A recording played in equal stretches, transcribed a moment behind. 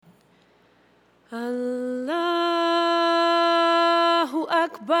الله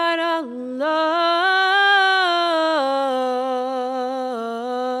أكبر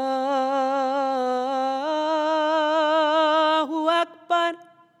الله أكبر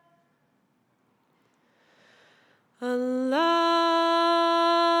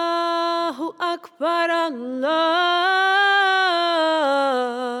الله أكبر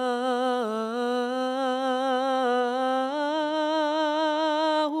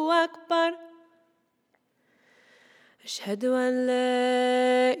الله أكبر أشهد أن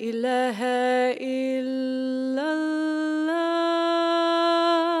لا إله إلا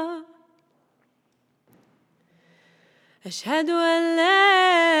الله أشهد أن لا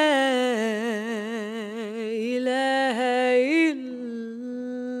إله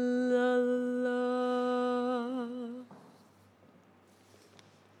إلا الله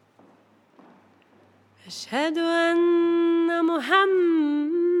أشهد أن محمد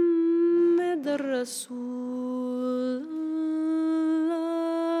رسول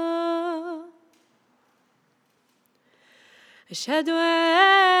الله أشهد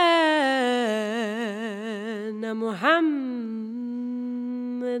أن محمد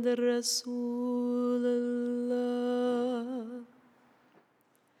رسول الله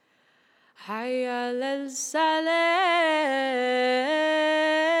حي على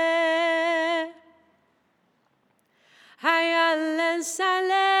الصلاة حي على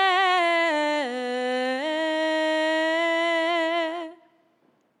الصلاة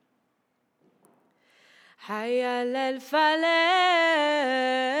حي على الفلاح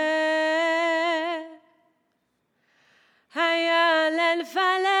حي على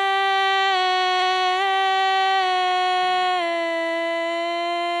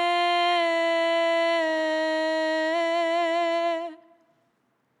الفلاح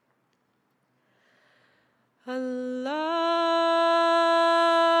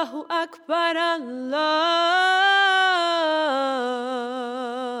الله أكبر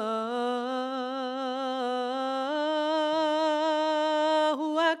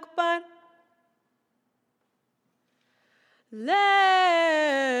الله أكبر لا